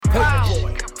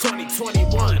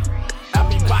2021.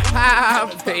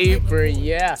 Paper,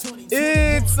 yeah.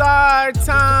 It's our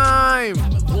time.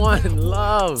 One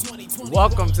love.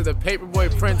 Welcome to the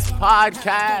Paperboy Prince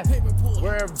podcast.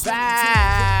 We're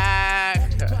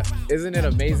back. Isn't it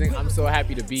amazing? I'm so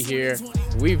happy to be here.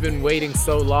 We've been waiting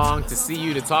so long to see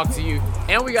you, to talk to you,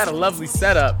 and we got a lovely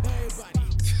setup.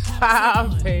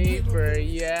 Paper,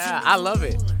 yeah. I love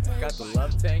it. Got the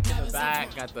love tank in the back.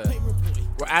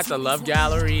 We're at the Love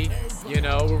Gallery. You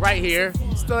know, we're right here,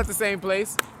 still at the same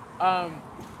place.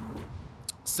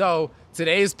 So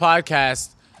today's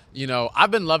podcast, you know, I've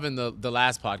been loving the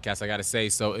last podcast, I gotta say.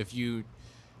 So if you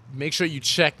make sure you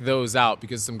check those out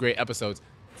because some great episodes.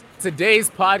 Today's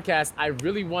podcast, I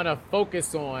really want to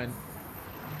focus on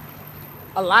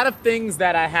a lot of things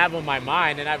that I have on my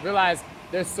mind, and I realize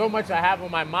there's so much I have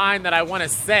on my mind that I want to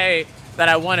say, that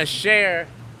I want to share,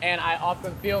 and I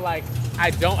often feel like I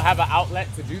don't have an outlet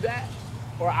to do that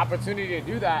or opportunity to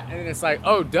do that, and it's like,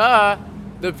 oh, duh,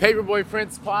 the Paperboy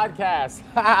Prince podcast.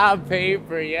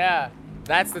 Paper, yeah.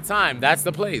 That's the time. That's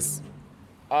the place.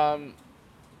 Right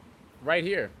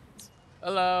here.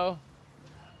 Hello.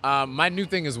 My new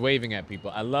thing is waving at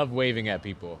people. I love waving at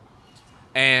people.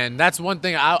 And that's one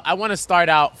thing. I want to start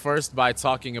out first by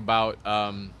talking about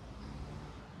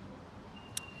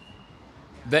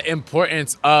the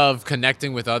importance of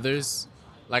connecting with others.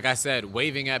 Like I said,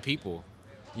 waving at people,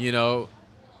 you know,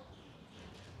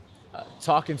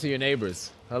 talking to your neighbors.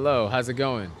 Hello, how's it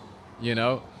going? You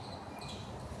know,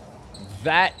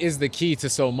 that is the key to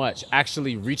so much,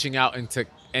 actually reaching out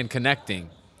and connecting.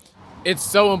 It's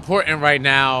so important right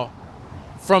now.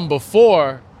 From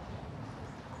before,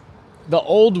 the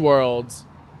old world,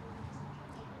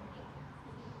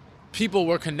 people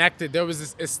were connected. There was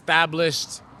this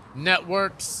established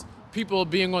networks, people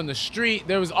being on the street.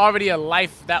 There was already a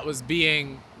life that was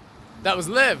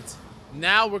lived.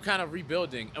 Now we're kind of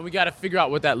rebuilding, and we got to figure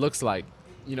out what that looks like.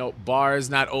 You know, bars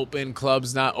not open,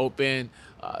 clubs not open,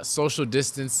 social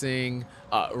distancing,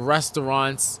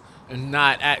 restaurants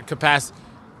not at capacity.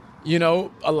 You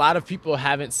know, a lot of people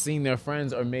haven't seen their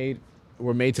friends or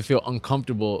were made to feel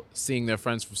uncomfortable seeing their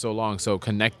friends for so long. So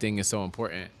connecting is so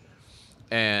important.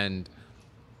 And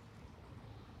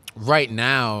right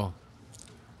now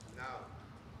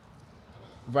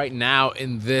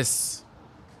in this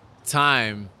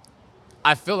time,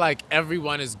 I feel like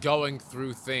everyone is going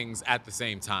through things at the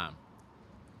same time.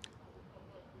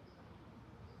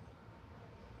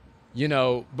 You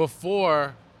know,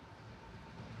 before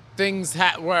things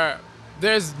where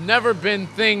there's never been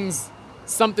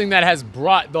something that has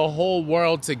brought the whole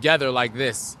world together like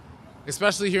this,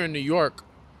 especially here in New York.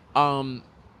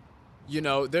 You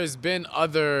know, there's been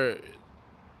other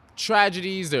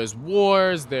tragedies, there's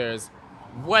wars, there's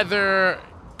weather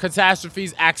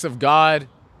catastrophes, acts of God,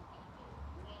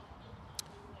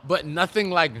 but nothing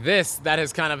like this that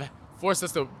has kind of forced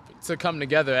us to come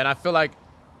together. And I feel like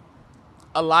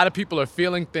a lot of people are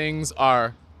feeling things,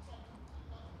 are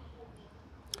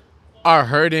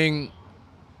hurting.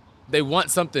 They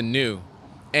want something new.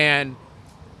 And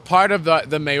part of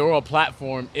the mayoral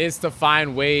platform is to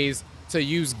find ways to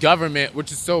use government,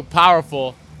 which is so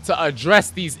powerful, to address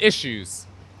these issues.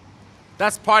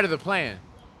 That's part of the plan.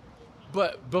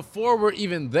 But before we're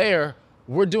even there,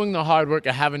 we're doing the hard work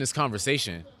of having this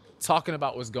conversation, talking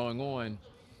about what's going on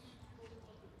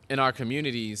in our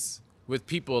communities with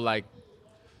people like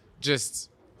just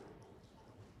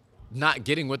not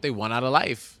getting what they want out of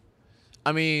life.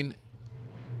 I mean,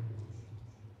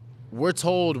 we're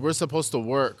told we're supposed to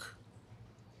work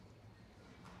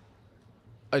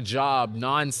a job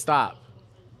nonstop.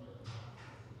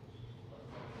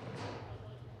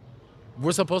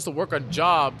 We're supposed to work a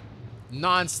job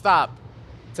nonstop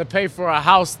to pay for a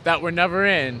house that we're never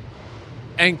in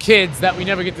and kids that we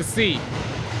never get to see.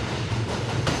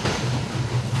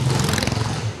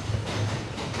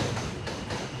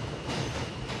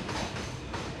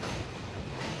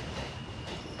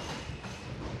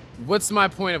 What's my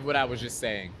point of what I was just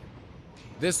saying?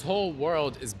 This whole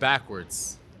world is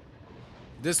backwards.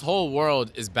 This whole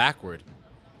world is backward.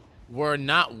 We're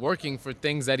not working for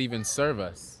things that even serve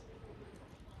us.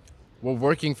 We're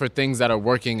working for things that are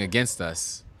working against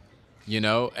us, you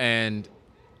know? And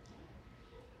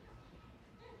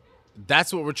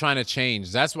that's what we're trying to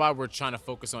change. That's why we're trying to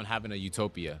focus on having a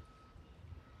utopia.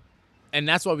 And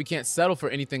that's why we can't settle for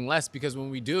anything less, because when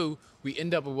we do, we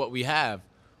end up with what we have,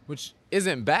 which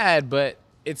isn't bad, but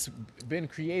it's been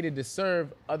created to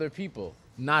serve other people,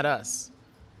 not us.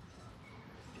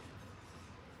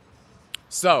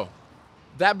 So,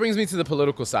 that brings me to the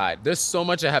political side. There's so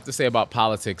much I have to say about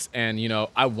politics. And,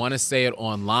 I want to say it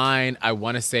online. I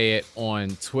want to say it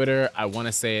on Twitter. I want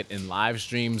to say it in live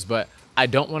streams, but I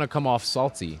don't want to come off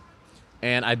salty.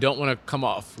 And I don't want to come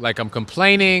off like I'm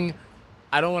complaining.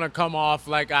 I don't want to come off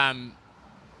like I'm,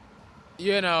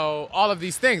 all of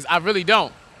these things. I really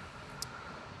don't.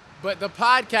 But the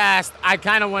podcast, I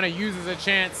kind of want to use as a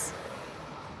chance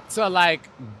to like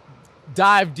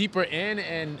dive deeper in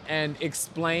and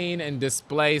explain and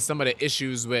display some of the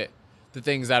issues with the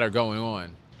things that are going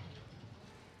on.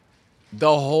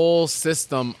 The whole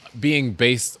system being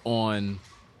based on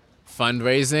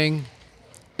fundraising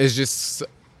is just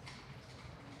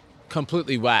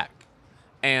completely whack.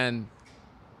 And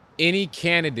any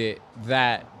candidate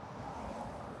that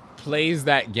plays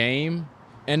that game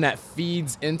and that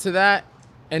feeds into that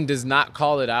and does not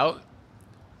call it out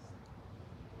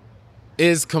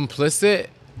is complicit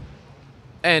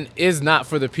and is not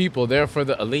for the people. They're for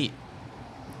the elite.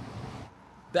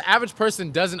 The average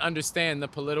person doesn't understand the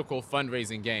political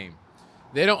fundraising game.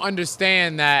 They don't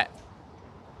understand that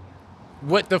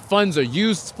what the funds are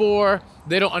used for.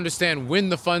 They don't understand when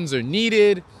the funds are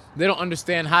needed. They don't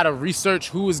understand how to research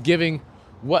who is giving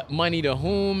what money to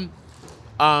whom.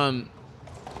 And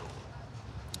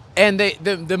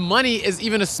the money is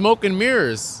even a smoke and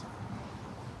mirrors.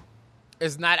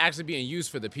 It's not actually being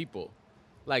used for the people.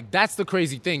 Like, that's the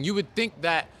crazy thing. You would think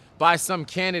that by some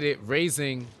candidate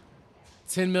raising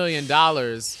 $10 million,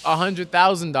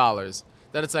 $100,000,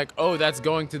 that it's like, oh, that's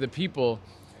going to the people.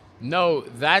 No,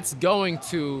 that's going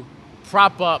to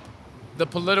prop up the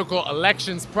political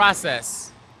elections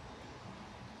process,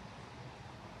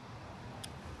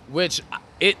 which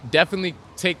it definitely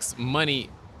takes money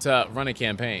to run a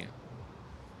campaign.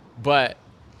 But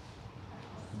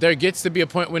there gets to be a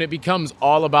point when it becomes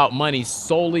all about money,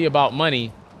 solely about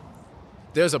money.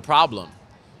 There's a problem.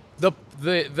 The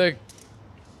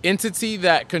entity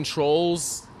that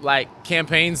controls like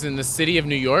campaigns in the city of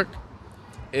New York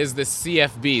is the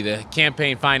CFB, the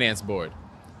Campaign Finance Board,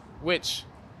 which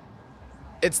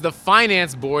it's the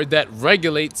finance board that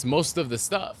regulates most of the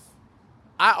stuff.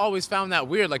 I always found that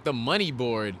weird, like the money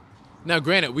board. Now,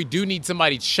 granted, we do need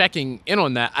somebody checking in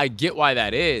on that. I get why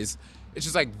that is. It's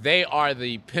just like they are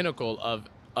the pinnacle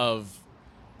of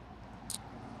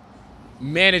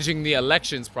managing the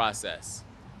elections process.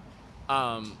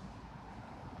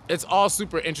 It's all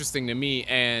super interesting to me,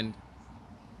 and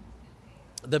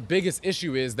the biggest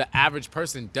issue is the average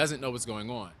person doesn't know what's going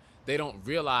on. They don't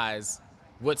realize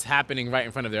what's happening right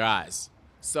in front of their eyes.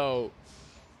 So,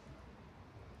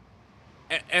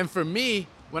 and for me,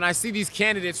 when I see these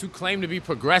candidates who claim to be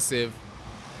progressive,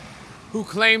 who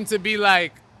claim to be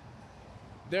like,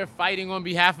 they're fighting on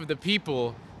behalf of the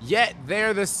people, yet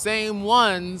they're the same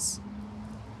ones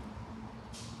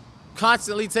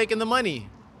constantly taking the money.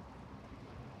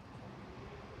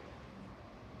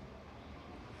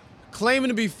 Claiming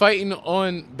to be fighting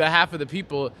on behalf of the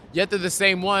people, yet they're the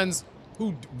same ones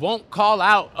who won't call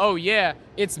out, oh yeah,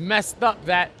 it's messed up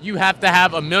that you have to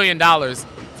have $1 million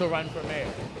to run for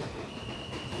mayor.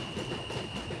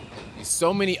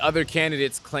 So many other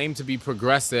candidates claim to be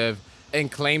progressive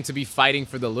and claim to be fighting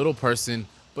for the little person,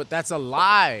 but that's a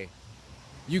lie.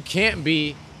 You can't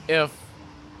be if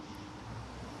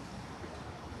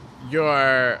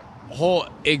your whole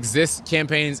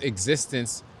campaign's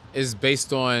existence is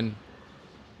based on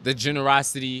the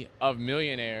generosity of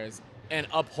millionaires and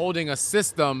upholding a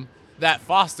system that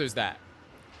fosters that.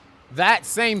 That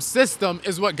same system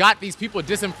is what got these people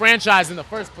disenfranchised in the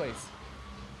first place.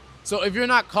 So if you're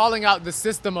not calling out the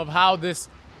system of how this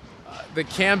the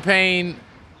campaign,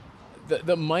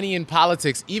 the money in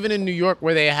politics, even in New York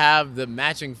where they have the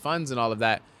matching funds and all of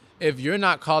that, if you're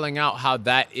not calling out how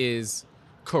that is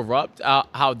corrupt,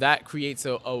 how that creates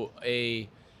a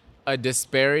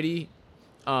disparity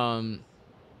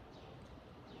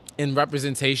in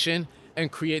representation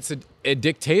and creates a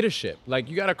dictatorship. Like,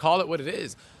 you got to call it what it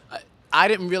is. I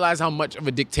didn't realize how much of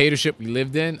a dictatorship we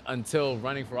lived in until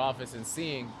running for office and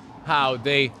seeing how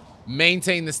they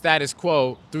maintain the status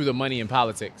quo through the money in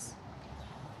politics.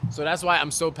 So that's why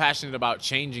I'm so passionate about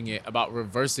changing it, about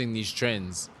reversing these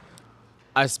trends.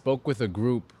 I spoke with a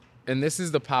group, and this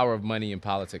is the power of money in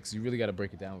politics. You really got to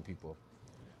break it down with people.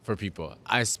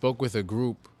 I spoke with a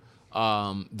group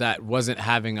that wasn't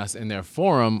having us in their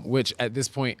forum, which at this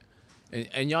point,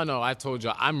 and y'all know, I told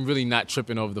y'all, I'm really not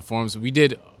tripping over the forums. We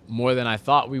did more than I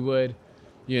thought we would.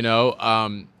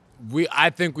 I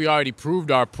think we already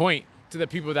proved our point to the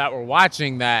people that were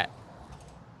watching that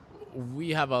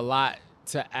we have a lot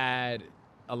to add,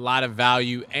 a lot of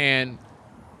value, and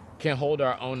can hold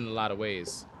our own in a lot of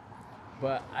ways.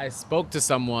 But I spoke to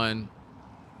someone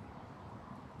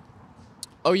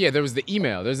Oh yeah, there was the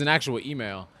email. There's an actual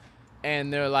email,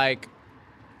 and they're like,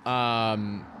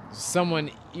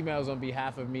 someone emails on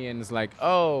behalf of me and it's like,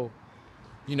 oh,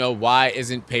 why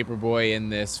isn't Paperboy in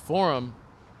this forum?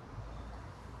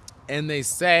 And they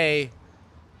say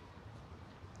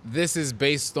this is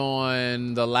based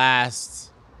on the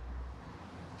last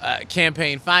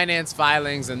campaign finance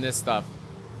filings and this stuff,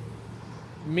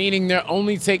 meaning they're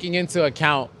only taking into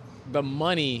account the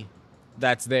money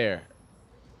that's there.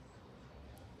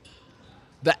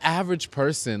 The average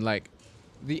person,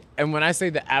 and when I say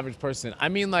the average person, I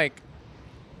mean like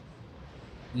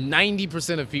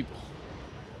 90% of people,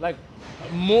 like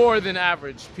more than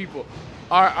average people,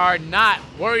 are not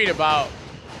worried about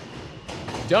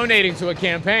donating to a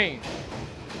campaign.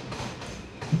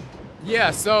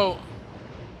 Yeah, so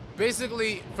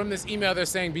basically from this email, they're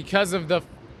saying because of the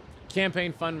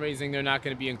campaign fundraising, they're not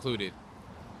going to be included.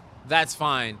 That's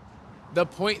fine.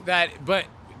 But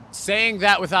saying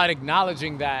that without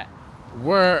acknowledging that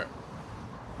we're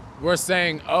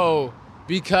saying, oh,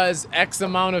 because X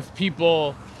amount of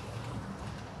people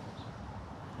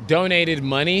donated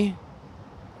money.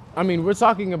 I mean, we're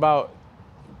talking about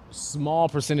small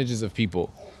percentages of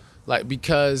people. Like,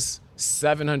 because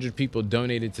 700 people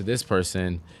donated to this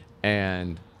person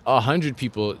and 100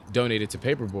 people donated to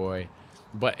Paperboy,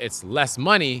 but it's less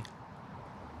money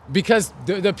because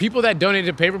the people that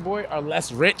donated to Paperboy are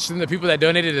less rich than the people that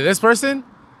donated to this person,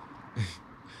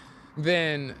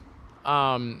 then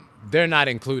they're not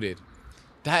included.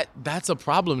 That's a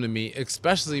problem to me,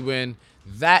 especially when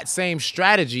that same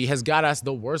strategy has got us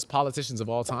the worst politicians of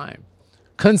all time,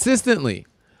 consistently.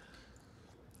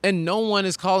 And no one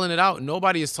is calling it out.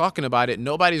 Nobody is talking about it.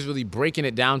 Nobody's really breaking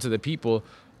it down to the people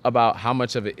about how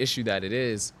much of an issue that it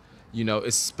is,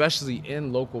 especially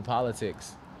in local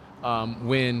politics,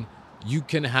 when you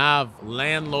can have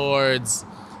landlords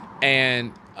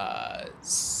and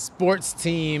sports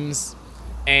teams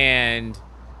and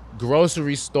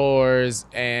grocery stores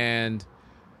and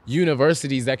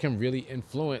universities that can really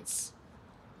influence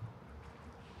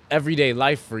everyday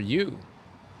life for you.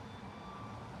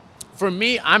 For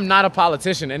me, I'm not a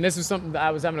politician. And this is something that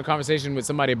I was having a conversation with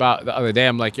somebody about the other day.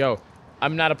 I'm like, yo,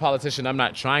 I'm not a politician. I'm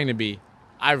not trying to be.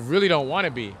 I really don't want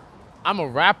to be. I'm a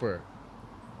rapper.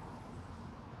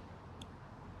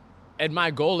 And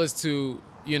my goal is to,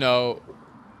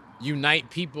 unite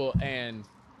people and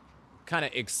kind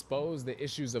of expose the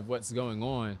issues of what's going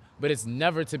on, but it's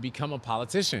never to become a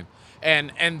politician.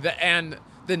 And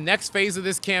the next phase of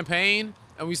this campaign,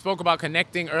 and we spoke about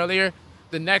connecting earlier,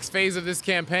 the next phase of this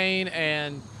campaign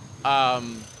and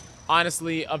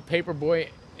honestly of Paperboy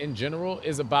in general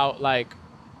is about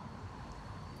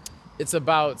it's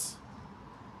about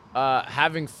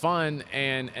having fun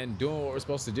and doing what we're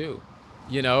supposed to do,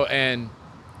 and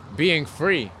being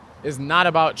free. Is not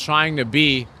about trying to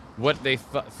be what they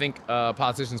think a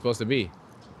politician's supposed to be.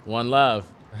 One love.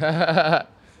 Having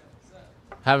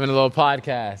a little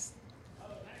podcast.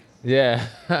 Yeah.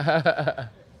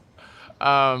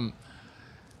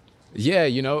 Yeah,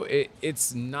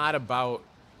 it's not about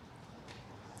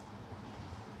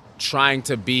trying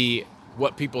to be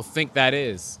what people think that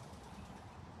is.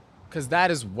 Cause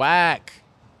that is whack.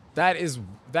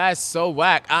 That's so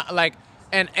whack.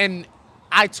 And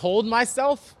I told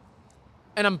myself,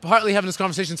 and I'm partly having this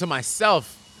conversation to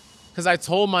myself, because I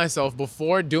told myself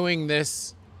before doing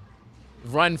this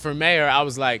run for mayor, I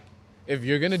was like, if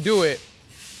you're gonna do it,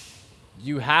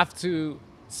 you have to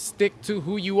stick to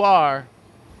who you are.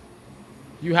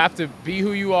 You have to be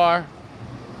who you are.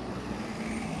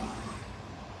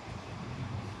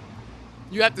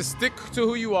 You have to stick to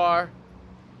who you are.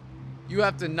 You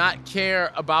have to not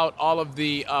care about all of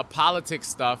the politics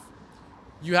stuff.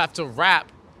 You have to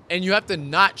rap, and you have to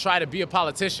not try to be a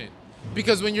politician.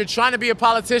 Because when you're trying to be a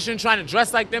politician, trying to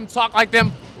dress like them, talk like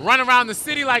them, run around the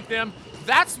city like them,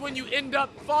 that's when you end up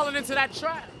falling into that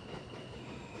trap.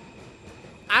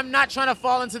 I'm not trying to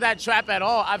fall into that trap at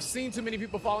all. I've seen too many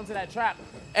people fall into that trap.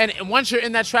 And once you're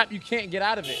in that trap, you can't get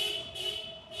out of it.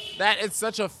 That is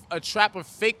such a trap of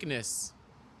fakeness.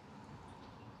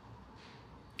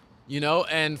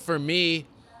 And for me,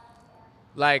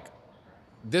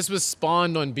 this was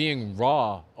spawned on being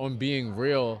raw, on being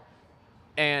real,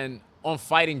 and on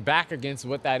fighting back against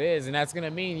what that is. And that's going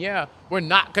to mean, we're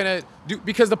not going to do,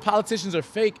 because the politicians are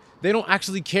fake. They don't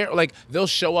actually care. They'll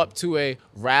show up to a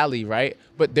rally, right?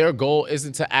 But their goal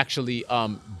isn't to actually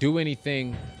do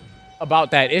anything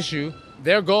about that issue.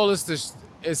 Their goal is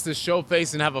to show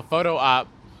face and have a photo op.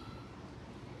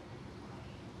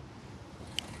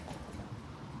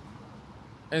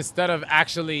 Instead of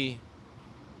actually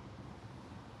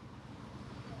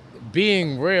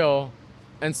being real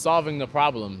and solving the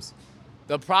problems.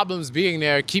 the problems being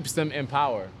there keeps them in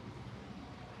power.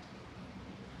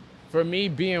 For me,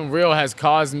 being real has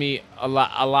caused me a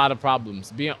lot of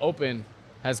problems. Being open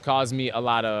has caused me a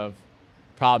lot of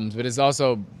problems, but it's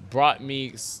also brought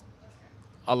me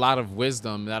a lot of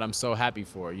wisdom that I'm so happy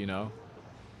for, you know?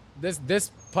 This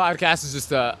podcast is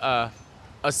just a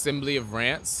assembly of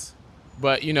rants,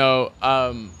 but you know,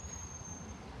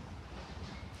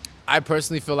 I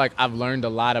personally feel like I've learned a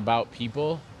lot about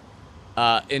people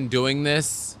in doing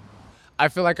this. I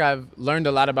feel like I've learned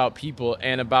a lot about people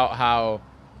and about how,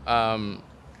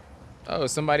 oh,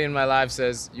 somebody in my life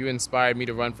says, you inspired me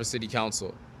to run for city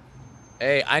council.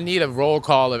 Hey, I need a roll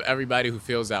call of everybody who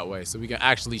feels that way so we can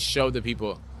actually show the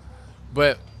people.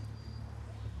 But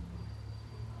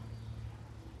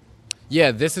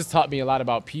yeah, this has taught me a lot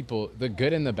about people, the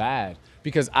good and the bad,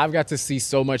 because I've got to see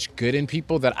so much good in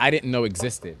people that I didn't know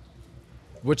existed,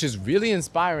 which is really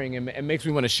inspiring and it makes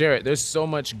me want to share it. There's so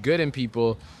much good in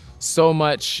people, so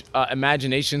much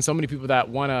imagination, so many people that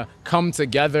want to come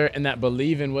together and that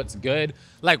believe in what's good,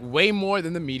 like way more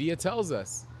than the media tells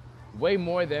us, way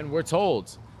more than we're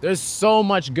told. There's so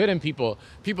much good in people,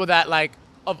 people that like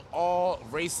of all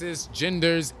races,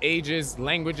 genders, ages,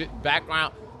 languages,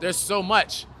 background, there's so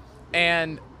much.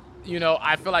 And, you know,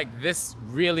 I feel like this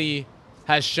really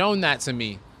has shown that to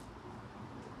me.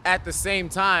 At the same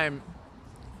time,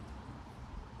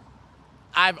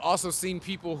 I've also seen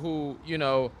people who, you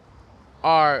know,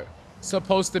 are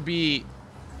supposed to be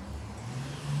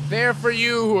there for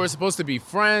you, who are supposed to be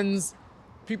friends,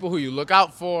 people who you look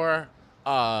out for,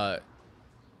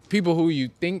 people who you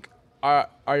think are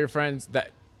your friends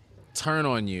that turn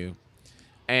on you.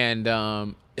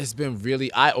 And it's been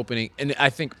really eye-opening. And I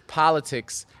think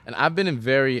politics, and I've been in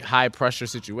very high-pressure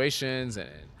situations and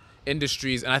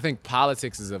industries, and I think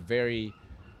politics is a very,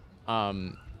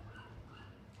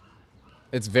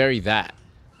 it's very that.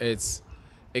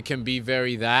 It can be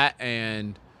very that,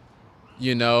 and,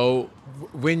 you know,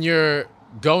 when you're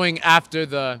going after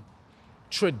the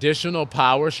traditional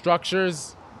power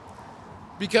structures,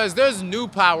 because there's new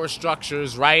power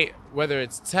structures, right? Whether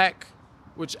it's tech,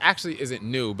 which actually isn't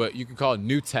new, but you could call it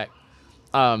new tech.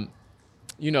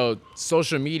 You know,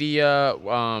 social media,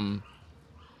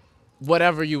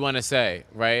 whatever you want to say,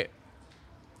 right?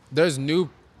 There's new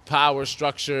power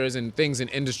structures and things in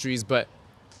industries, but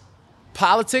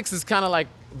politics is kind of like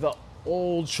the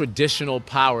old traditional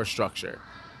power structure.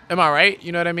 Am I right?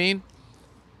 You know what I mean?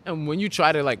 And when you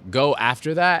try to like go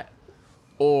after that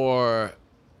or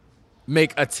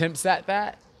make attempts at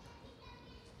that,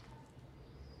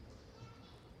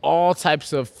 all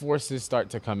types of forces start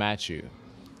to come at you.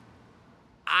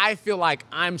 I feel like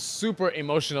I'm super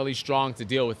emotionally strong to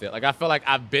deal with it. Like I feel like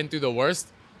I've been through the worst.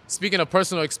 Speaking of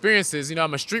personal experiences, you know,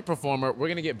 I'm a street performer. We're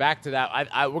gonna get back to that.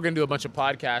 We're gonna do a bunch of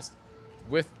podcasts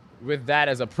with that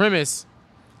as a premise.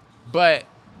 But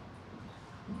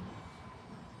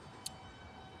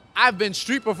I've been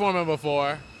street performing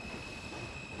before,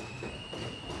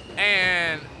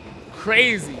 and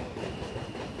crazy.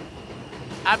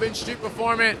 I've been street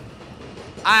performing.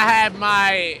 I had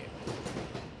my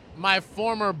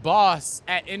former boss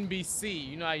at NBC.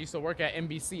 You know, I used to work at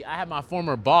NBC. I had my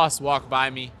former boss walk by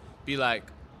me, be like,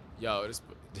 yo, this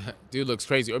dude looks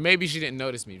crazy. Or maybe she didn't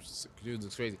notice me. Dude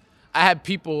looks crazy. I had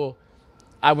people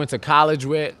I went to college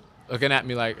with looking at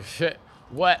me like, shit,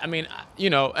 what? I mean, you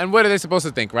know, and what are they supposed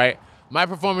to think, right? My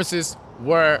performances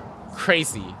were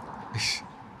crazy.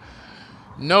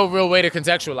 No real way to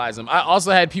contextualize them. I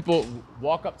also had people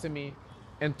walk up to me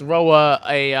and throw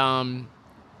a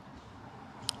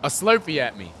Slurpee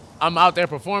at me. I'm out there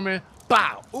performing,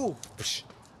 bow, ooh, psh,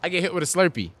 I get hit with a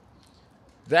Slurpee.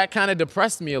 That kind of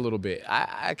depressed me a little bit.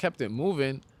 I kept it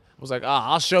moving. I was like, oh,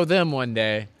 I'll show them one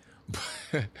day.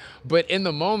 But in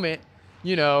the moment,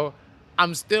 you know,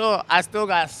 I still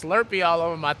got Slurpee all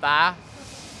over my thigh.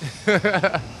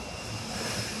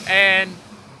 And,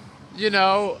 you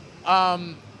know,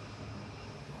 I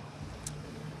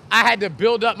had to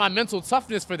build up my mental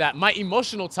toughness for that, my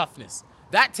emotional toughness.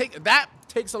 That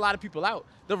takes a lot of people out.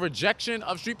 The rejection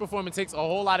of street performance takes a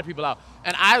whole lot of people out.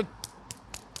 And I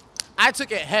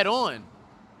took it head on.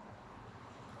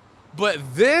 But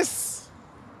this,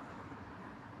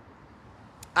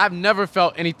 I've never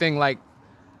felt anything like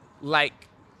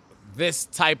this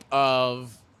type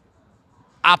of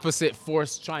opposite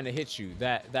force trying to hit you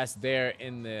that's there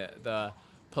in the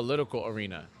political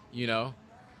arena, you know?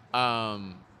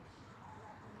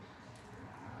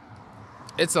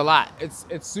 It's a lot.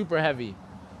 It's super heavy.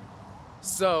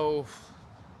 So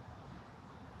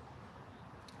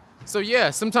yeah,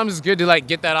 sometimes it's good to like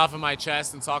get that off of my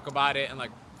chest and talk about it and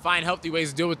like find healthy ways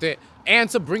to deal with it and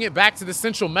to bring it back to the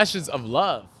central message of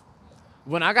love.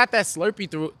 When I got that Slurpee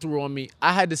through on me,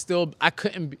 I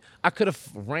could have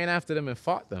ran after them and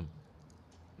fought them.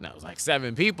 And that was like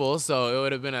 7 people, so it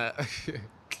would have been a.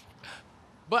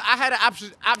 But I had an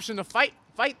option to fight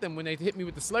them when they hit me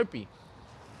with the Slurpee.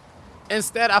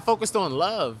 Instead, I focused on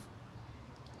love.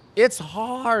 It's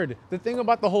hard. The thing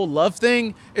about the whole love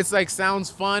thing, it's like sounds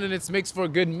fun and it makes for a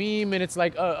good meme and it's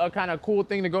like a kind of cool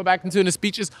thing to go back into in the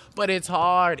speeches, but it's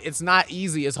hard. It's not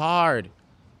easy. It's hard.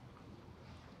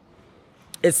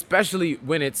 Especially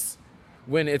when it's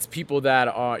people that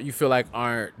are you feel like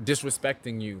aren't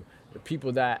disrespecting you,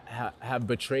 people that have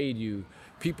betrayed you,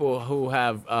 people who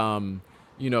have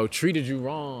treated you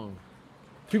wrong,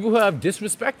 people who have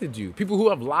disrespected you, people who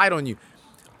have lied on you.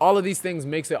 All of these things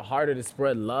makes it harder to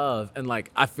spread love. And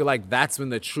like, I feel like that's when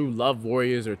the true love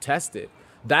warriors are tested.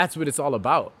 That's what it's all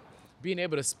about. Being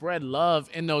able to spread love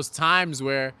in those times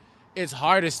where it's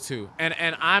hardest to. And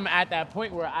I'm at that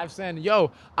point where I've said,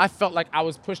 yo, I felt like I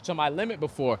was pushed to my limit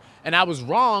before and I was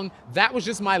wrong. That was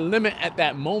just my limit at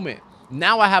that moment.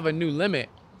 Now I have a new limit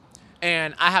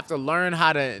and I have to learn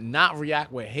how to not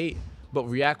react with hate, but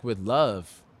react with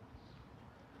love.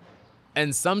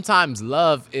 And sometimes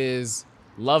love is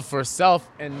love for self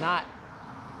and not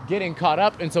getting caught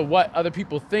up into what other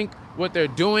people think, what they're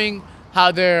doing,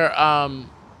 how they're,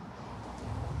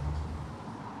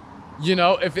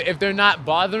 if they're not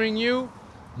bothering you,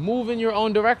 move in your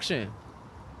own direction.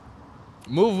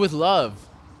 Move with love,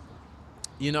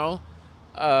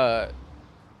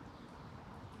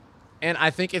 And I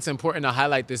think it's important to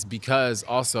highlight this because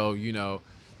also,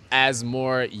 as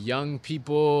more young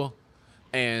people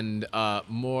and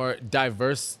more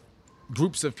diverse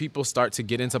groups of people start to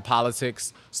get into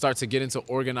politics, start to get into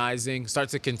organizing, start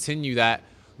to continue that,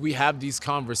 we have these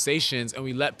conversations and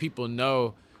we let people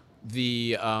know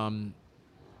the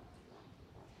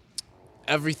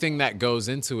everything that goes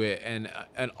into it and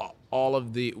all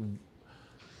of the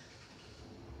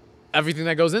everything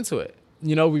that goes into it.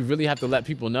 We really have to let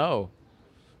people know,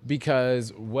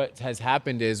 because what has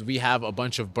happened is we have a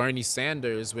bunch of Bernie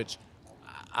Sanders, which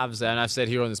I've said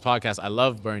here on this podcast, I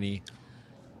love Bernie.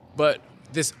 But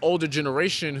this older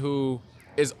generation who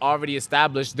is already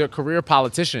established, they're career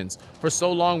politicians. For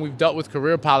so long, we've dealt with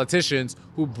career politicians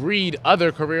who breed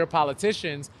other career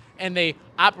politicians, and they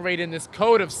operate in this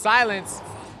code of silence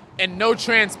and no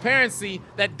transparency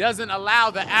that doesn't allow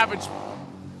the average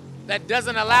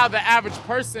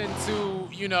person to,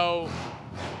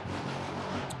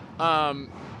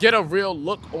 get a real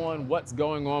look on what's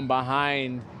going on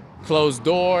behind closed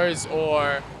doors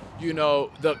or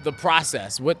the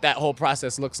process, what that whole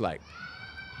process looks like.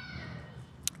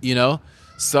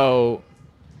 So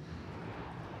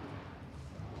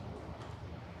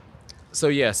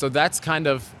that's kind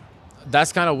of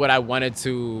what I wanted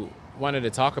to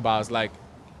talk about, is like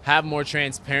have more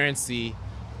transparency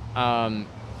and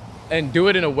do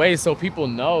it in a way so people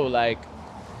know, like,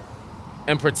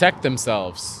 and protect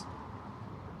themselves.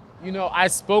 I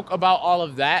spoke about all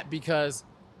of that because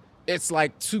it's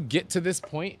like, to get to this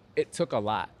point, it took a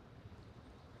lot.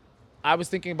 I was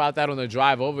thinking about that on the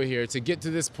drive over here, to get to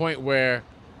this point where,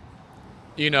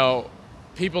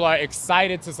 people are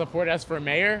excited to support us for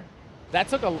mayor. That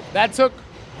took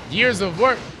years of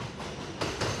work.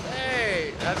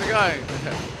 Hey, how's it going?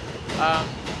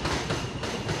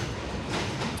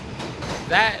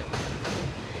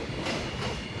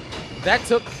 That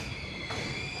took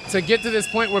to get to this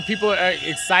point where people are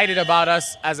excited about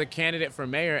us as a candidate for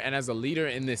mayor and as a leader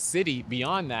in this city.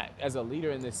 Beyond that, as a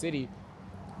leader in this city,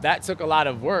 that took a lot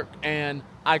of work. And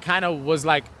I kind of was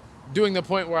like doing the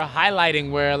point where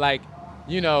highlighting where, like,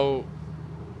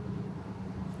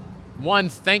 one,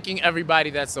 thanking everybody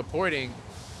that's supporting,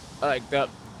 like the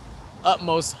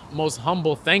utmost, most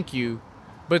humble thank you.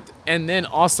 And then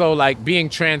also like being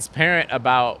transparent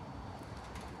about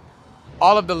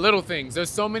all of the little things. There's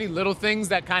so many little things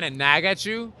that kind of nag at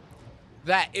you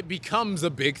that it becomes a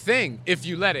big thing if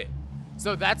you let it.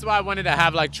 So that's why I wanted to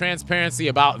have like transparency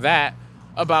about that,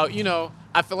 about,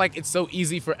 I feel like it's so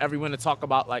easy for everyone to talk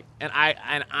about, like, and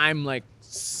I'm like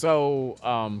so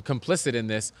complicit in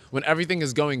this. When everything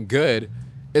is going good,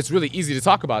 it's really easy to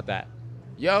talk about that.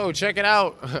 Yo, check it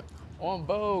out. On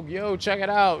Vogue, yo, check it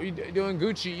out. We doing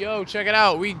Gucci, yo, check it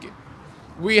out.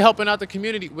 We helping out the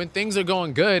community. When things are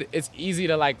going good, it's easy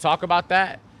to like talk about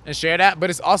that and share that, but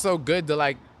it's also good to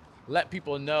like let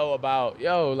people know about,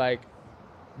 yo, like,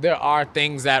 there are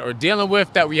things that we're dealing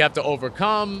with that we have to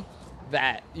overcome,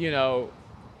 that,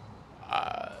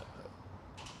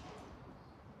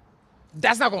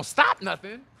 that's not gonna stop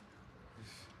nothing.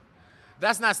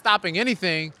 That's not stopping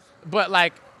anything, but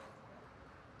like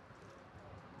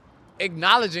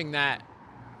acknowledging that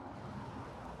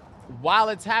while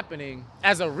it's happening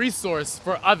as a resource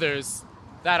for others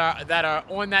that are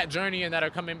on that journey and that are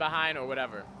coming behind or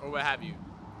whatever, or what have you.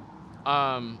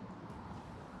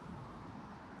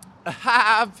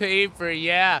 Paper,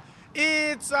 yeah.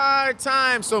 It's our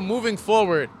time. So moving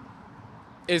forward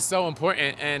is so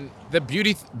important. And the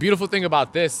beautiful thing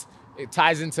about this, it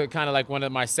ties into kind of like one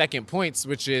of my second points,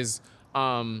 which is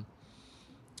from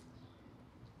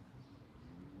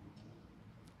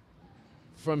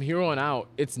here on out,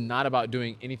 it's not about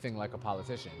doing anything like a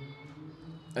politician.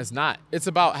 It's not. It's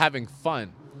about having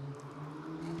fun.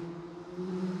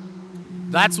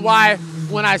 That's why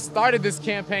when I started this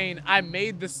campaign, I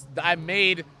made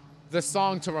the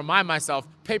song to remind myself,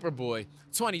 Paperboy,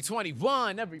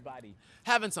 2021, everybody.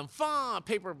 Having some fun,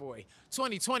 Paperboy.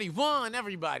 2021,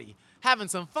 everybody. Having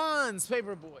some funs,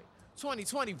 Paperboy.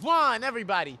 2021,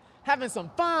 everybody. Having some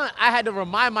fun. I had to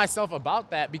remind myself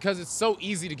about that because it's so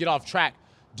easy to get off track.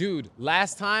 Dude,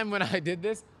 last time when I did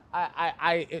this,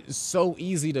 it's so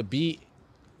easy to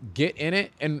get in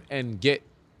it and get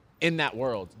in that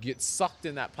world, get sucked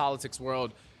in that politics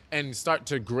world and start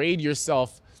to grade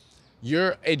yourself.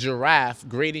 You're a giraffe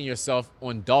grading yourself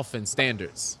on dolphin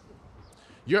standards.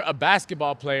 You're a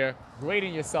basketball player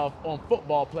grading yourself on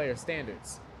football player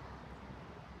standards.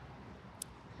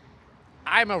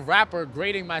 I'm a rapper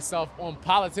grading myself on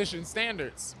politician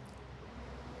standards.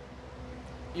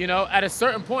 You know, at a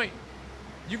certain point,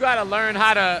 you got to learn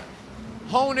how to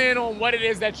hone in on what it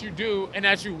is that you do and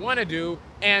that you want to do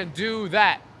and do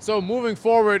that. So moving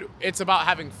forward, it's about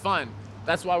having fun.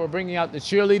 That's why we're bringing out the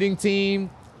cheerleading team.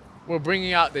 We're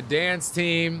bringing out the dance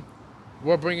team.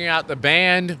 We're bringing out the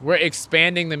band. We're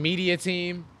expanding the media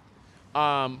team.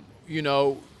 You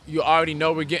know, you already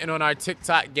know we're getting on our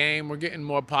TikTok game. We're getting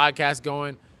more podcasts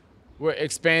going. We're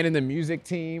expanding the music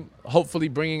team, hopefully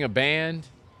bringing a band.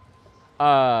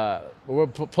 We're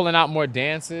pulling out more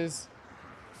dances,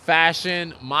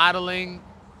 fashion, modeling,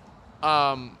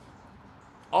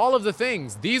 all of the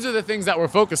things. These are the things that we're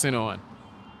focusing on.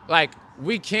 Like,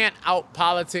 we can't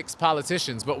out-politics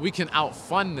politicians, but we can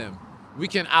out-fun them. We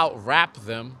can out-rap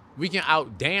them. We can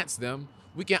out-dance them.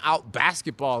 We can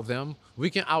out-basketball them. We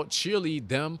can out-cheerlead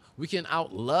them. We can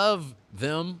out-love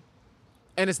them.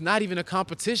 And it's not even a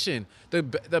competition. The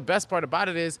best part about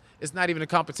it is it's not even a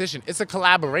competition. It's a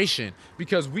collaboration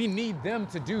because we need them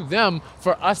to do them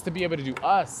for us to be able to do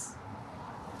us.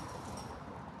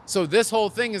 So this whole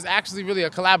thing is actually really a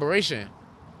collaboration.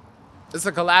 It's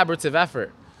a collaborative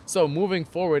effort. So moving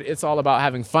forward, it's all about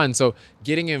having fun. So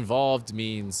getting involved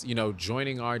means, you know,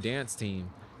 joining our dance team,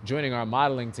 joining our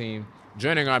modeling team,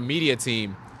 joining our media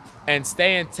team, and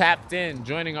staying tapped in,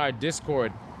 joining our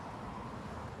Discord,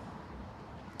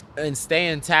 and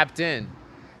staying tapped in.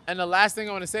 And the last thing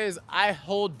I want to say is I've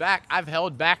held back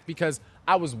because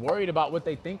I was worried about what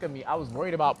they think of me. I was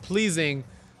worried about pleasing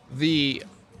the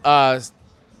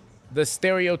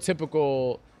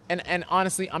stereotypical, and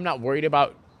honestly, I'm not worried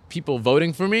about people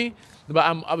voting for me, but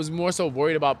I was more so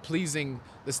worried about pleasing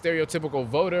the stereotypical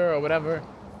voter or whatever.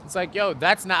 It's like, yo,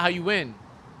 that's not how you win.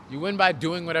 You win by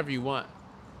doing whatever you want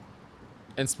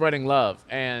and spreading love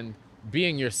and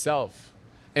being yourself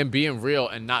and being real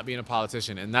and not being a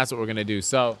politician. And that's what we're going to do.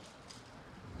 So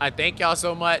I thank y'all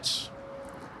so much.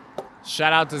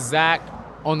 Shout out to Zach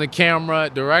on the camera,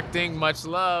 directing. Much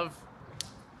love.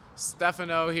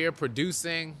 Stefano here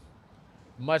producing.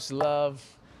 Much love.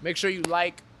 Make sure you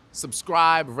like,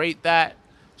 subscribe, rate that.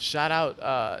 Shout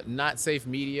out Not Safe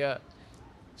Media.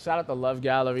 Shout out the Love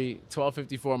Gallery,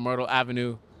 1254 Myrtle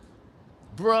Avenue,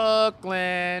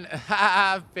 Brooklyn.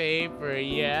 Paper,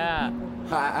 yeah.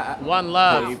 One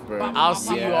love. Paper. I'll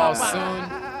see you all soon.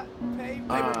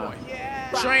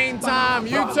 Train time,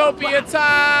 Utopia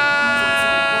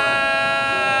time.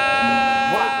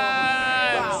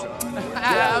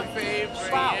 Paper,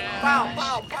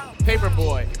 yeah.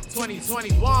 Paperboy,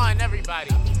 2021,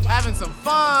 everybody. Having some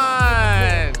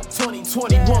fun.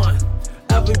 2021,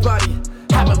 everybody.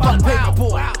 Having fun,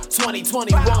 Paperboy.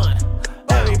 2021.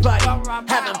 Everybody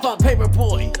having fun,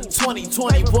 Paperboy.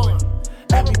 2021.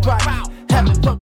 Everybody having fun.